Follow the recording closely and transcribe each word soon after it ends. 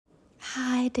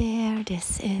Hi there,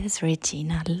 this is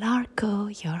Regina Larco,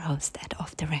 your host at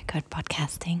Off the Record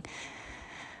Podcasting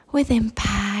with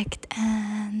Impact.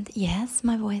 And yes,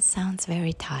 my voice sounds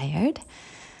very tired.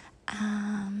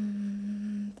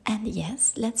 And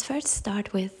yes, let's first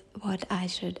start with what I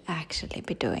should actually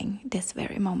be doing this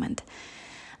very moment.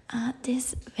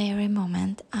 This very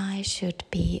moment, I should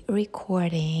be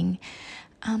recording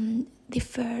the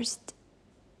first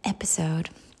episode.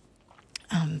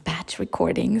 Batch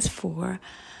recordings for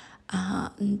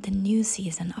the new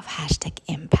season of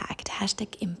 #Impact.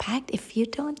 #Impact, if you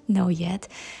don't know yet,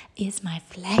 is my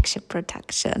flagship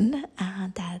production.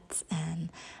 That's an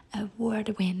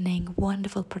award-winning,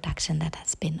 wonderful production that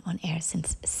has been on air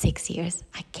since 6 years.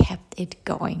 I kept it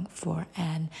going for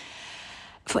a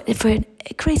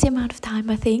crazy amount of time,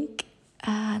 I think.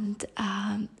 And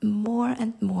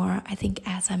more, I think,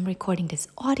 as I'm recording these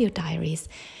audio diaries,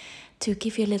 to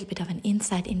give you a little bit of an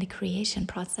insight in the creation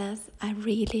process, I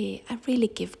really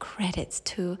give credits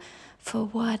for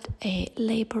what a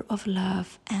labor of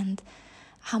love and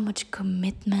how much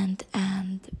commitment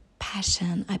and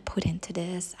passion I put into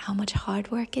this, how much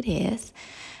hard work it is,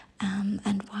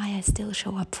 and why I still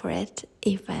show up for it,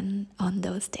 even on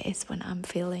those days when I'm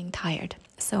feeling tired.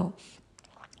 So,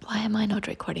 why am I not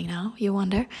recording now, you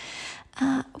wonder?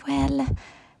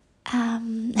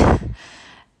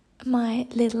 My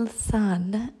little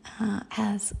son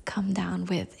has come down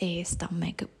with a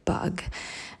stomach bug.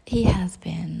 He has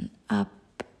been up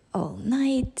all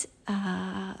night,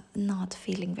 not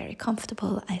feeling very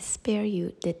comfortable. I spare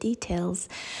you the details,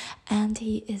 and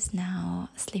he is now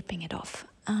sleeping it off.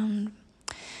 And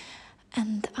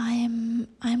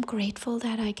I'm grateful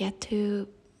that I get to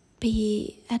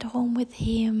be at home with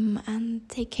him and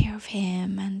take care of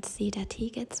him and see that he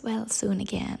gets well soon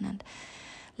again and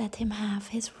let him have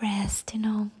his rest,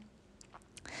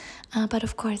 But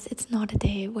of course, it's not a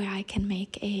day where I can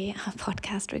make a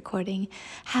podcast recording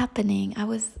happening. I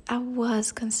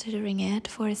was considering it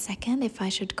for a second if I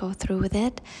should go through with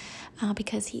it,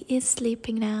 because he is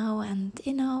sleeping now, and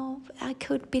I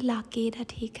could be lucky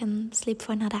that he can sleep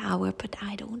for another hour, but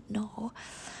I don't know.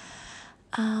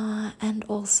 And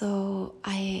also,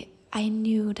 I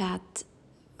knew that,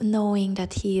 knowing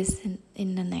that he is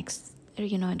in the next,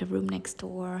 in the room next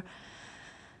door,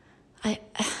 I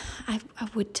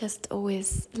would just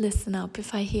always listen up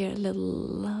if I hear a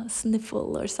little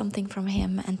sniffle or something from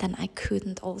him, and then I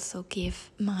couldn't also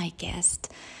give my guest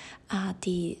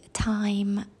the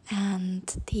time and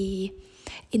the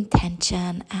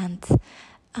intention and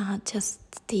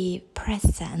just the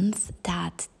presence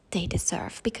that they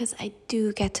deserve, because I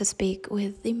do get to speak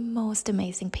with the most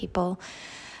amazing people.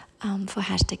 For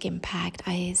 #Impact,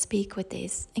 I speak with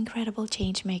these incredible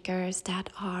change makers that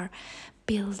are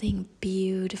building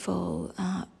beautiful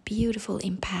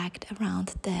impact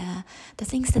around the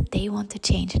things that they want to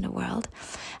change in the world.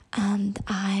 And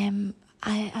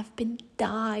I've been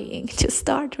dying to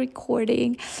start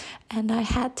recording, and I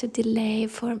had to delay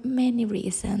for many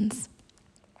reasons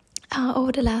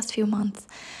over the last few months.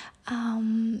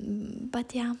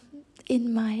 But yeah,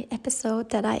 in my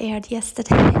episode that I aired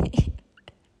yesterday,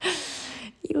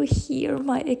 you hear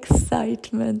my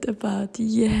excitement about,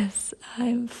 yes,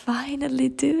 I'm finally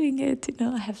doing it.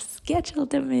 I have scheduled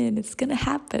them in. It's going to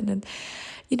happen. And,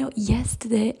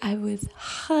 yesterday I was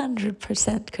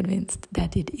 100% convinced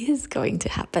that it is going to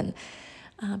happen.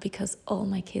 Because all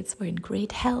my kids were in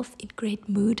great health, in great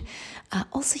mood.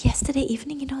 Also yesterday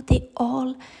evening, they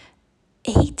all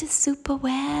ate super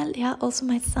well. Yeah, also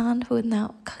my son, who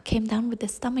now came down with the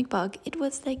stomach bug, it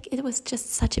was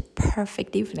just such a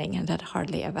perfect evening, and that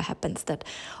hardly ever happens, that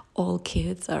all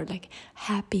kids are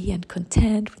happy and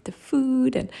content with the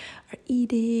food and are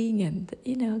eating and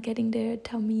getting their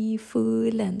tummy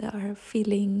full and are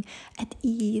feeling at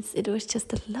ease. It was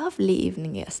just a lovely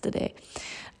evening yesterday.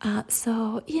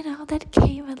 So that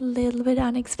came a little bit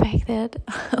unexpected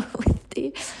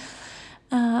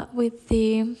with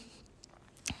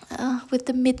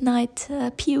the midnight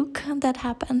puke that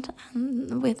happened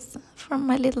from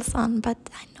my little son, but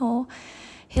I know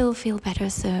he'll feel better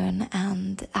soon,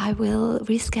 and I will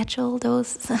reschedule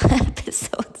those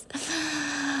episodes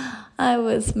I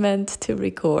was meant to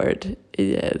record.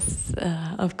 Yes,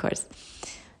 of course.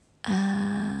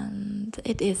 And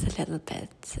it is a little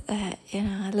bit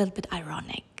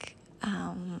ironic.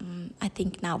 I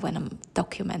think now, when I'm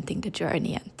documenting the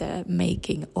journey and the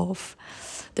making of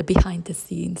the behind the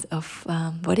scenes of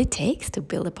what it takes to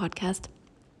build a podcast,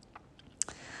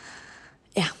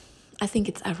 yeah, I think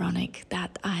it's ironic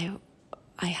that I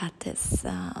had this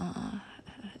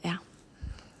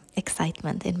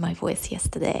excitement in my voice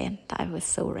yesterday, and I was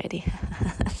so ready.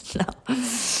 No.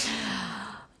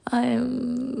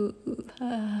 I'm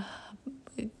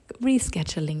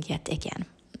rescheduling yet again,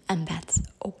 and that's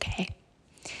okay.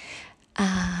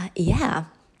 Yeah.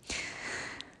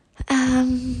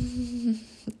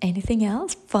 Anything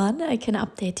else fun I can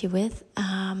update you with?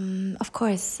 Of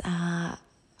course,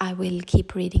 I will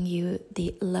keep reading you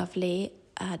the lovely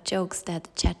jokes that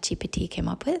ChatGPT came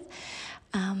up with.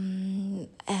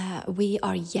 We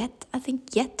are yet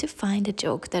to find a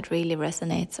joke that really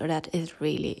resonates or that is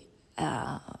really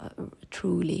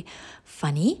truly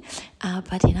funny,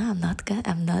 but I'm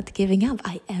not giving up.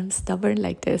 I am stubborn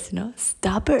like this,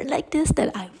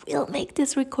 that I will make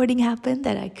this recording happen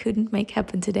that I couldn't make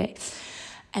happen today,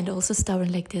 and also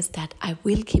stubborn like this that I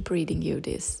will keep reading you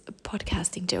these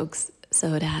podcasting jokes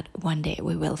so that one day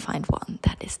we will find one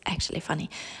that is actually funny.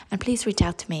 And please reach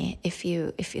out to me if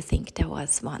you think there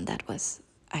was one that was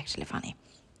actually funny.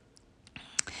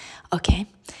 Okay,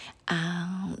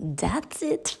 that's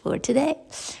it for today.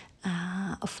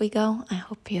 Off we go. I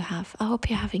hope you're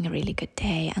having a really good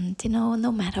day. And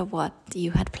no matter what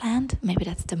you had planned, maybe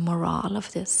that's the morale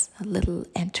of this little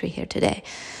entry here today.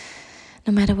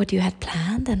 No matter what you had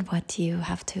planned and what you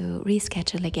have to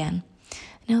reschedule again,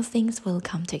 things will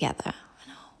come together.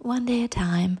 One day at a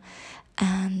time.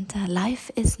 And life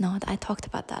is not. I talked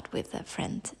about that with a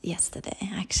friend yesterday.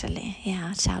 Actually,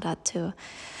 yeah. Shout out to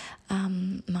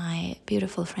my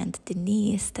beautiful friend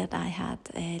Denise that I had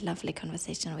a lovely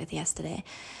conversation with yesterday.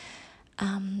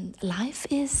 Life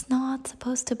is not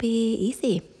supposed to be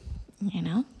easy,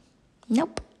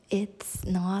 Nope, it's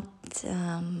not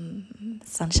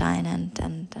sunshine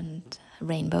and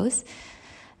rainbows.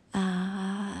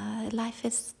 Life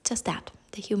is just that.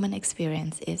 The human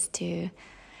experience is to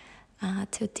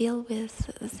deal with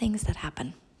things that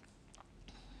happen.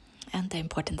 And the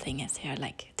important thing is here,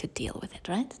 to deal with it,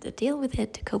 right? To deal with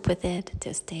it, to cope with it,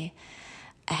 to stay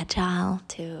agile,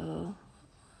 to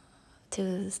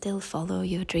still follow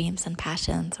your dreams and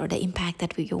passions or the impact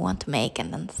that you want to make,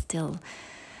 and then still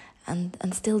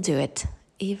do it,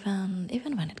 even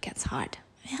when it gets hard.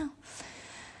 Yeah.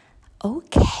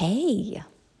 Okay.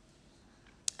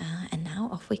 And now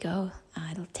off we go.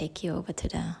 I'll take you over to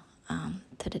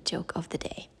the joke of the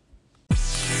day.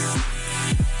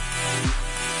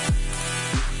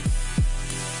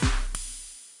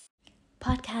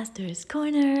 Podcaster's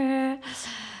Corner.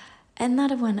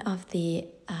 Another one of the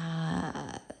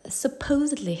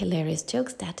supposedly hilarious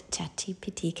jokes that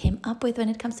ChatGPT came up with when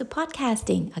it comes to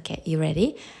podcasting. Okay, you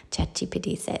ready?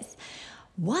 ChatGPT says,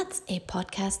 "What's a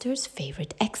podcaster's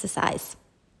favorite exercise?"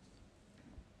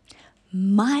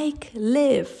 Mic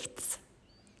lifts.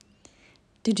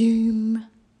 Do-doom.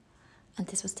 And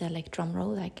this was the drum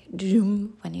roll,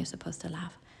 do-doom, when you're supposed to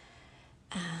laugh.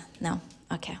 No.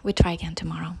 Okay, we try again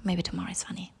tomorrow. Maybe tomorrow is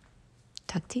funny.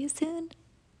 Talk to you soon.